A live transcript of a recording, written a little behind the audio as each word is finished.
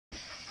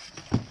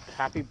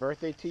Happy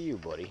birthday to you,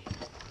 buddy.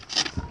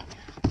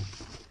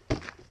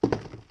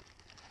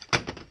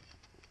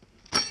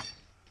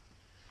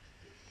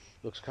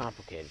 Looks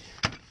complicated.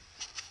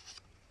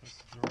 What's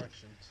the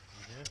directions?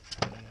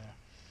 Yeah.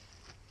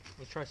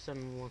 We'll try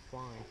 7-1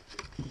 flying.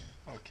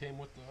 Oh, it came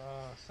with the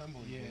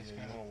assembly. Yeah, You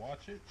want to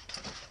watch it?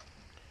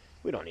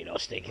 We don't need no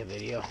stinking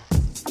video.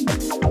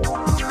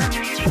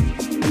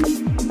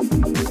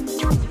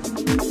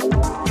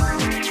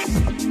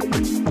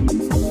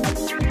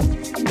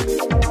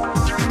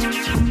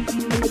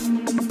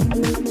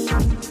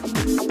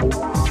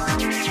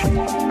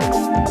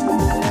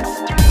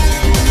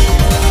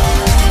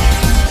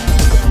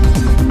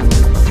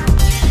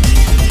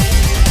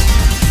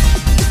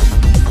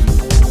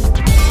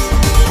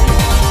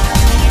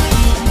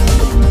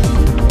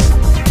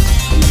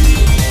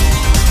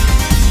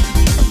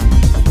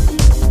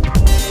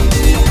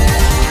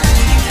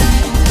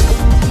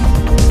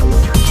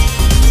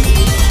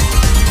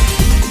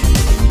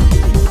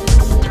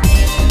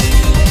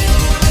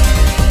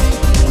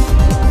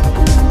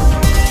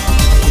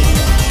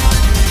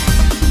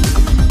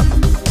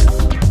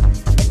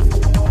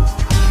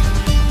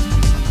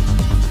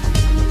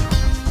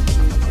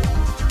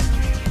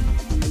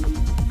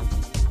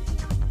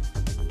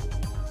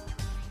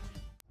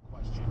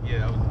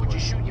 Would you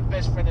shoot your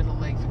best friend in the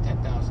leg for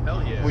 $10,000?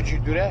 Hell yeah. Would you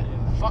do that?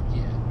 Fuck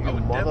yeah. You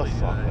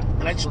motherfucker.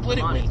 And I'd split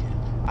it with you.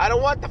 I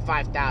don't want the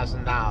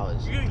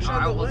 $5,000. You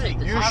shot the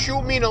leg. You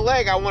shoot me in the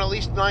leg, I want at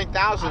least $9,000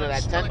 of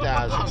that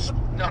 $10,000.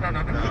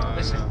 No.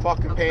 Listen.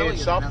 Fucking pain and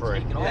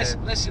suffering.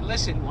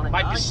 Listen.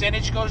 My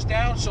percentage goes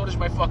down, so does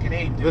my fucking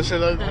aim.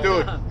 Listen,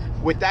 dude,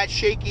 with that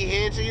shaky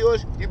hands of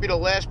yours, you'd be the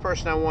last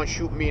person I want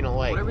shooting me in the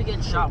leg. What are we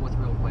getting shot with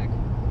real quick?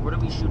 What are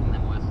we shooting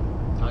them with?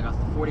 So like a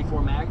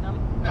 44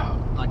 Magnum? No.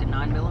 Like a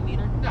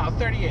 9mm? No,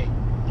 38. Okay,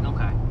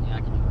 yeah,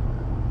 I can do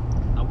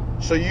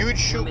it. So you'd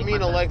shoot me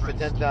in the leg for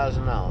 $10,000.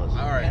 All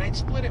right. And I'd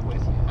split it with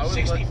you.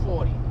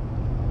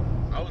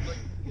 60-40. I would like.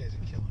 You guys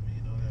are killing me,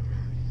 you know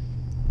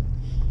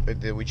that.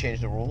 Did we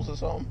change the rules or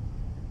something?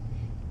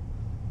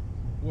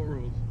 What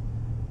rules?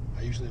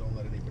 I usually don't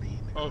let anybody eat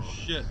in the car. Oh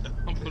shit!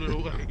 I'll put it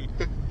away.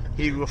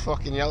 He will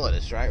fucking yell at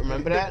us, right?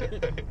 Remember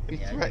that? He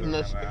threatened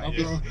us.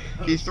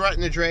 He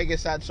threatened to drag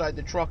us outside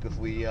the truck if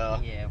we. Yeah,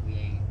 we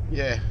ain't.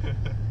 Yeah.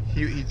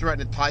 He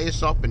threatened to tie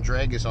us up and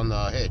drag us on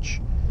the hitch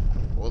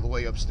all the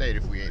way upstate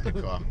if we ate the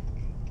car.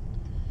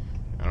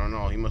 I don't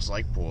know. He must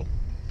like Paul.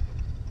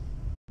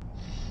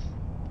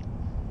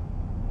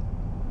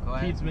 Go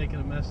ahead. Pete's making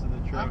a mess of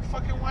the truck. I'm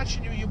fucking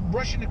watching you. You're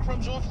brushing the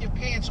crumbs off your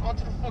pants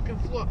onto the fucking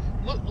floor.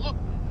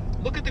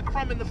 Look at the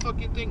crumb in the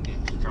fucking thing.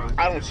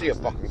 I don't see a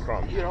fucking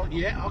crumb. You know?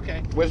 Yeah.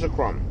 Okay. Where's the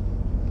crumb?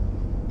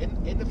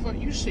 In the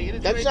front, you see it.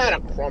 It's That's right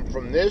not a crumb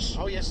from this.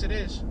 Oh yes, it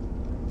is.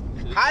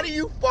 How do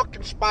you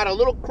fucking spot a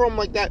little crumb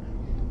like that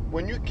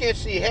when you can't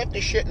see half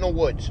the shit in the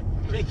woods?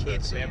 They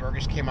can't see it.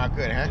 Hamburgers came out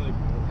good, huh?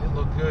 They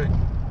look good.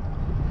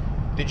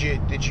 Did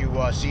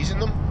you season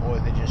them, or are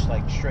they just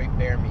like straight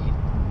bear meat?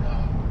 No.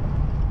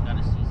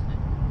 Gotta season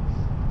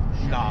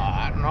it.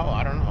 Nah, I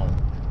don't know.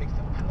 Mixed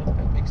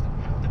a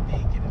pound of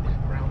bacon and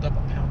then ground up a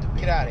pound of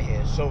bacon. Get out of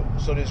here.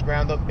 So there's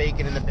ground up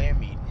bacon in the bear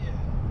meat.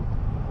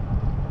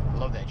 Yeah.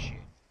 Love that shit.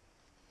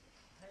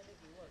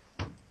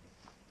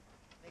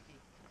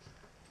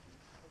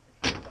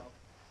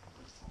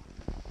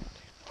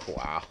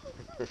 Wow.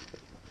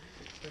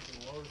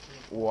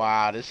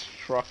 Wow, this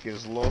truck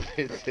is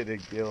loaded to the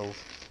gills.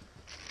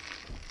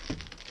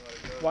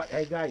 What?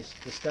 Hey guys,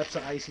 the steps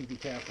are icy. Be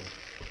careful.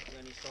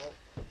 Any salt?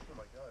 Oh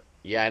my god.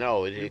 Yeah, I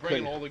know. You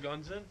bringing all the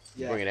guns in?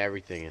 Yeah. Bringing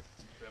everything in.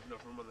 We have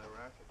enough room on that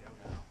rack.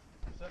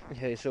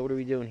 Okay, so what are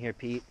we doing here,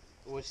 Pete?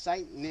 We're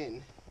sighting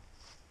in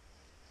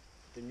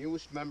the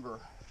newest member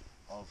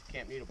of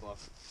Campneedabuck,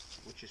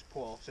 which is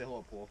Paul. Say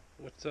hello, Paul.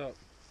 What's up?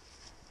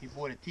 He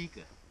bought a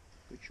Tika.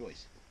 Good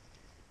choice.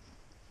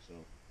 So,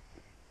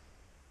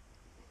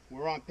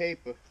 we're on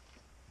paper,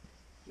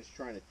 just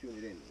trying to tune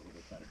it in a little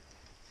bit better.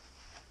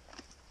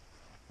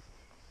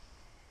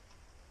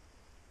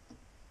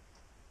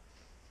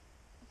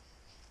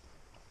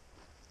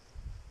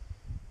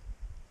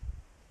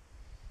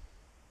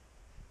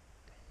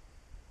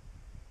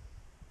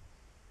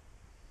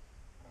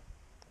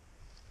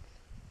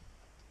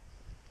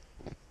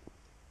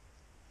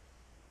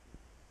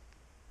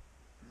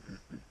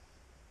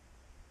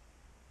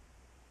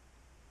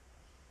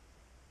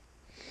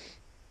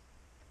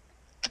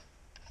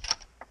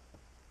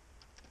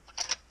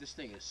 This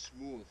thing is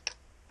smooth.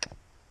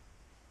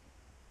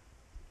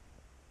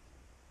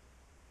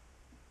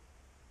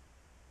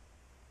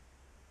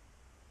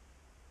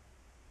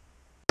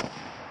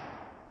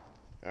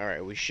 All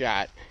right, we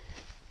shot.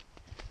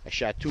 I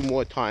shot 2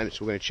 more times.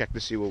 We're gonna check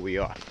to see where we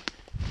are.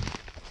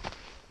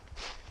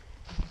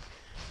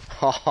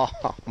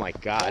 Oh my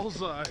God!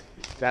 Bullseye.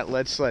 That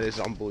lead sled is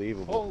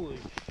unbelievable. Holy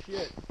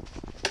shit.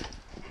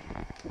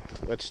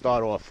 Let's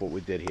start off what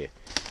we did here.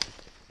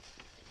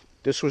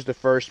 This was the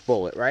first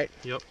bullet, right?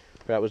 Yep.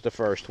 That was the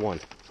first one.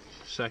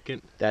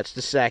 Second. That's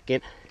the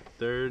second.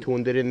 Third.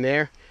 Tuned it in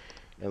there,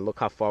 and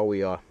look how far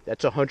we are.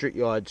 That's 100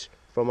 yards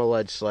from a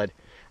lead sled.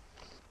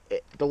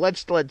 the lead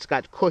sled's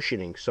got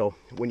cushioning, so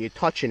when you're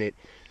touching it,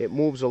 it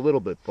moves a little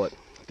bit. But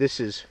this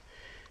is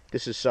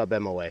sub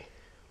MOA,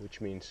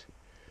 which means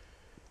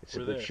it's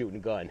We're a good there.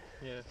 shooting gun.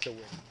 Yeah, it's a win.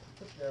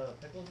 Put the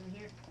pickles in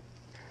here?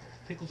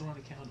 Pickles are on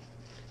the counter.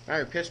 All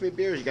right, pass me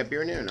beers. You got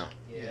beer in there or no?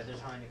 Yeah, there's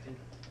Heineken.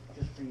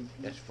 Just for you.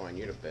 That's fine.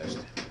 You're the best.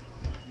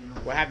 You know,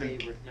 What happened?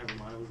 favorite. Never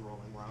mind, it was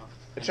Rolling Rock.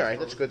 It's all right.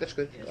 That's good. That's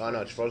good. Oh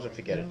no, it's frozen.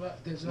 Forget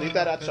it. There's, Leave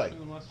that outside.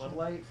 Bud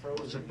Light,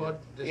 There's a frozen. bud.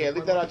 There's Yeah, a leave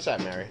Bud that Light.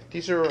 outside, Mary.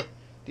 These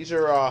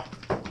are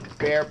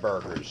bear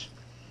burgers.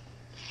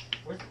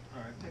 All right,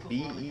 pickles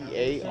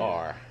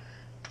BEAR.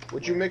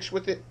 What'd you mix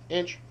with it,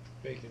 Inch?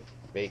 Bacon.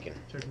 Bacon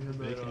Checking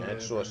in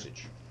and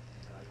sausage.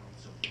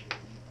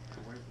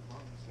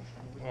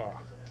 Oh,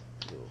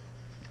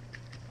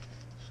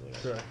 So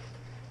that's- sure.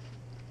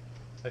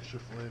 Extra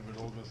flavor, it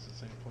all goes to the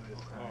same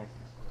place.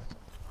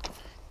 Oh.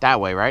 That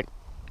way, right?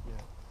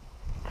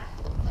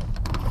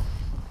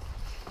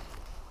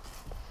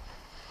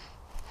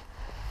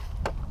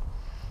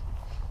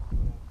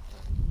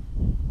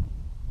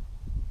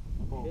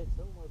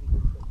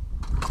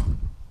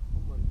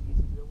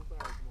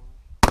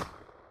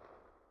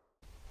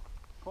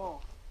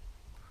 Paul.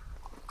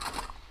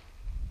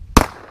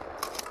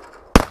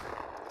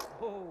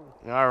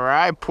 All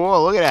right,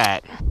 Paul. Look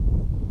at that.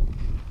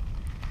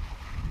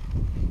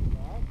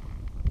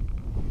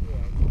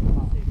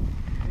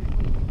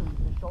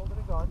 Shoulder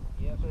the gun.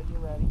 Yeah. So you're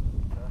ready.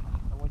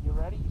 And when you're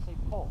ready, you say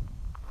pull.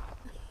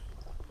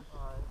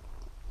 Alright.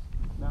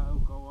 Now it'll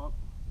go up.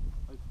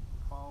 Like,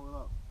 follow it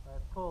up.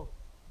 Alright, pull.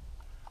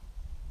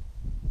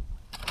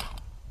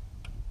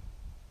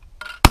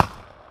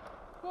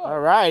 All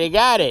right, you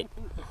got it.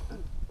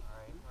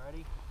 Alright,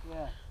 ready?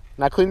 Yeah.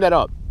 Now clean that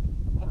up.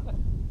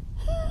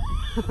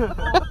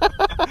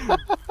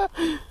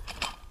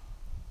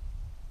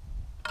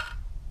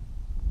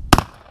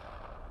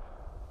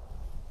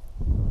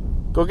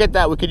 Go get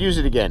that. We could use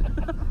it again.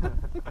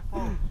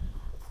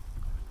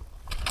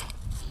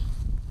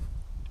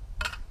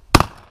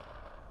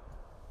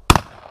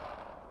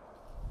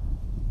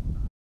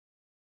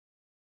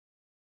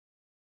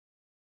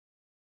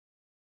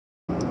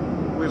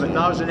 We have a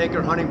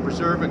 1,000-acre hunting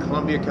preserve in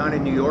Columbia County,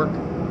 New York.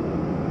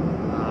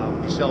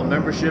 We sell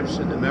memberships,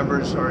 and the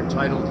members are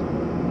entitled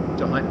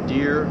to hunt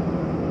deer,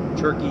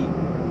 turkey,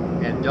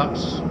 and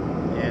ducks,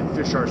 and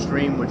fish our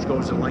stream, which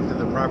goes the length of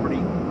the property.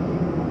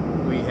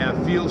 We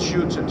have field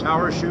shoots and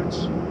tower shoots.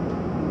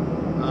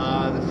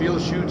 The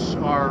field shoots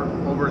are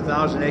over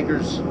 1,000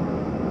 acres,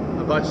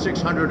 about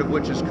 600 of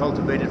which is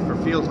cultivated for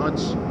field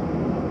hunts.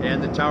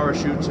 And the tower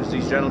shoots, as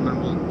these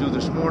gentlemen will do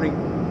this morning,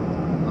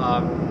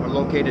 are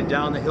located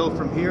down the hill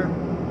from here.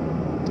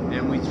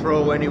 And we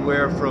throw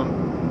anywhere from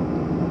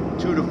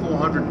 200 to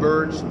 400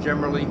 birds,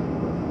 generally,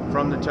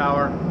 from the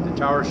tower. The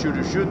tower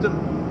shooters shoot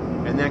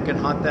them, and then can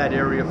hunt that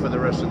area for the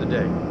rest of the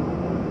day.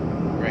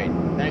 Great.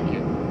 Thank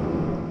you.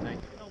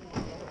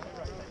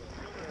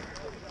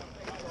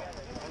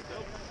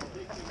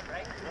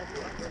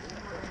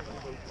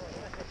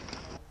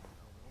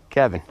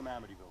 Kevin.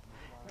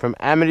 From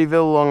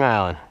Amityville, Long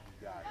Island.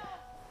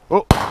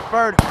 Oh,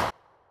 bird.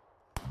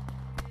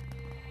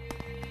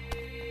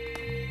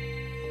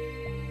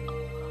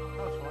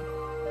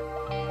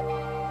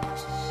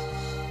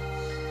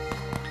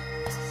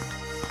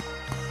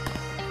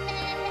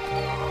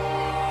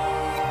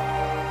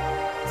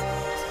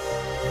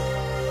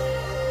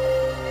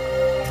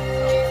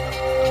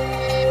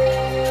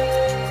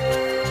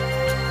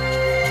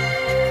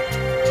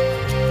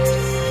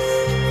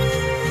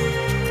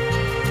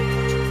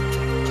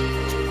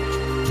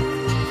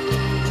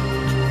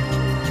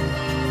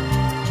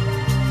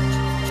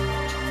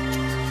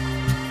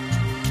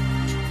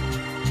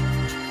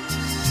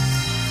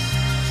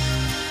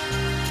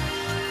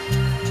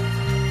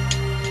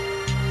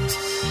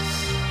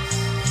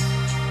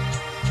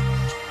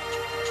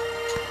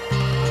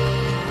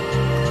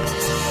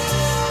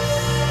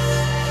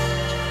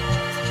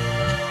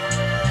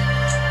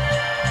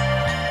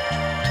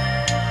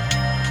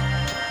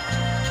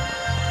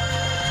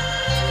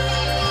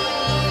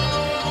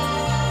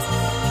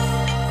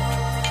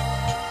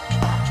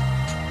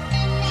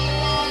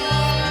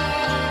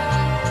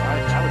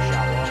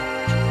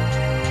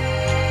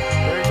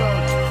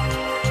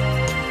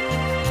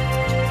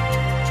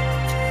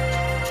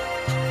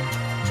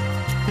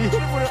 He hit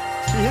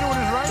it with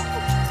his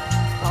rifle.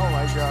 Oh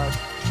my God.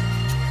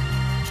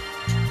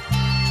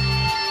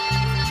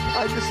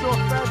 I just saw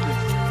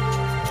pheasants.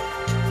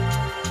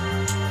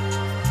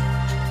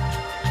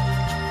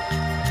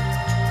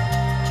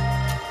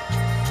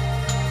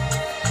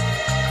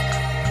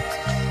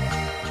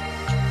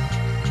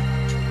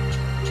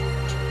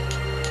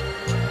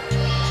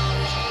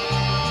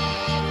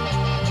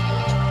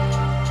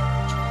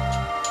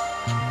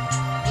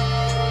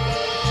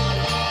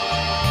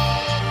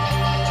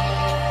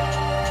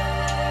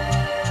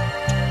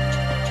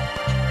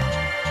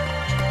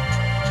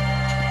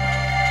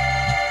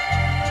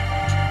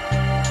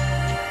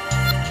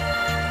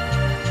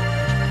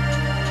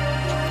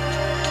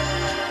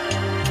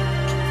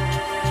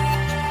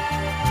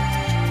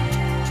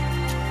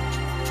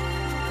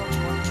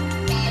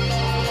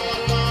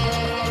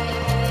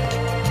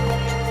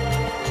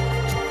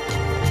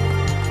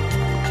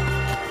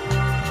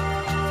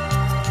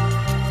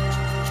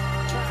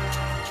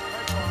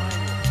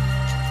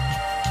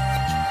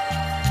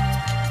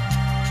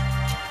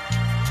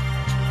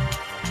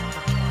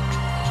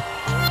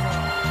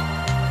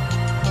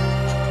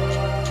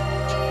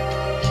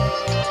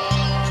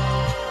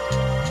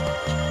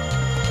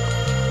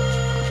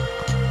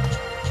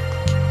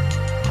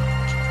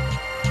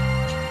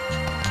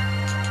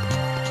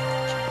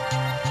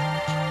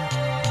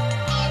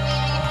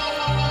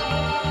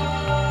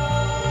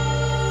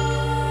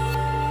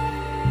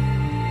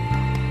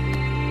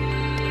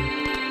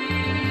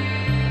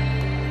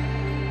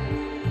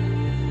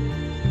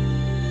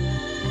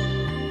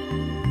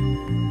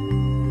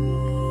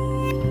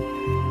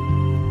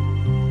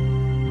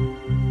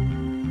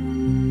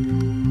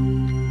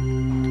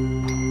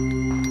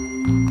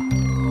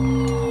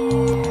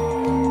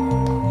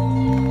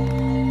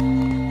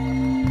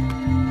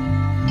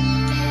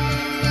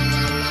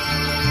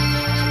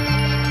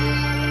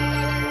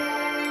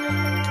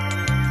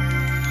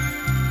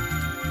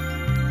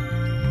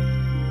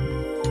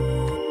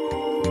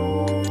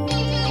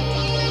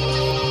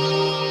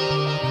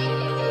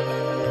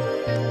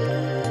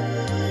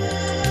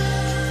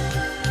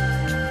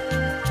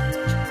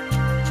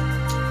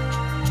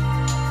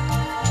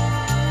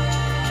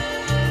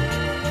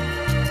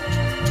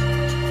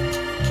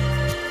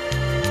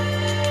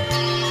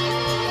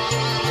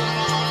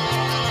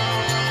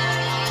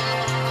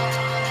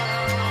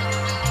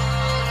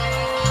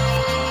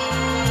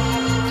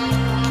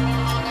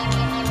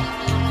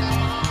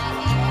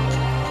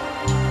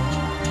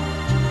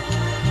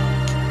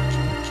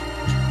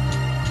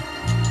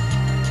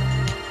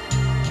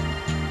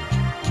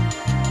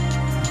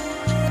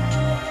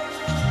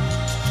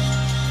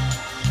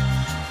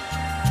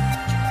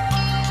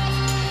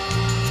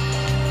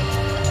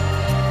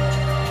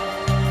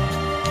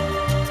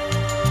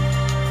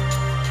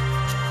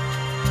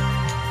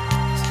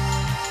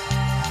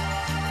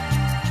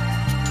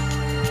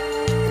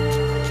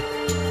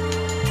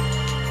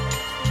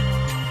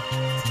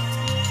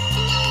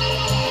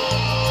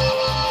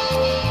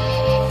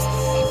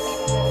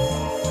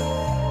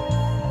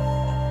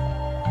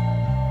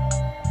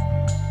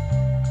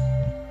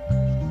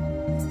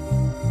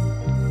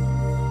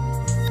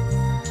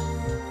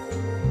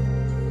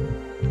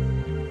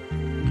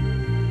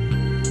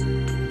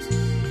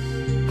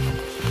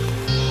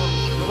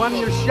 when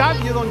you shot,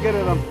 you don't get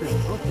it on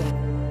film. Okay.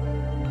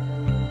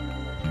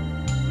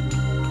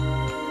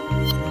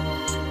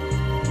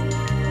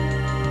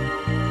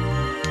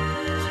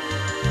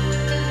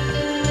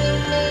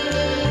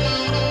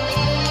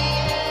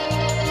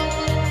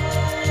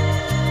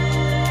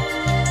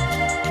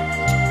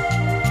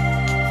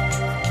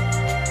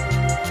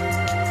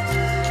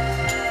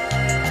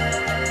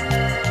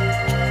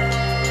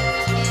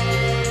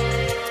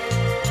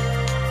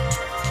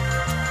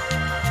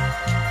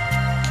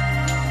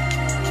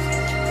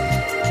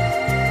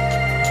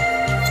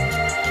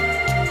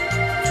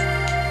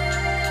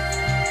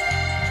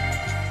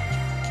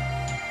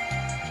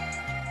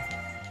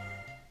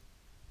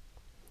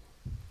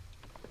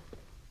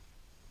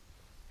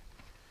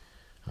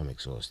 I'm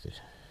exhausted.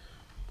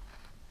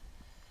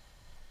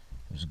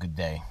 It was a good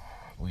day.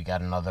 We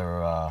got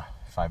another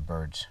 5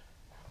 birds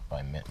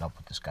by meeting up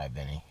with this guy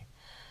Benny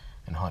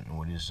and hunting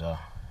with his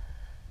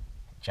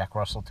Jack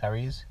Russell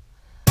Terriers.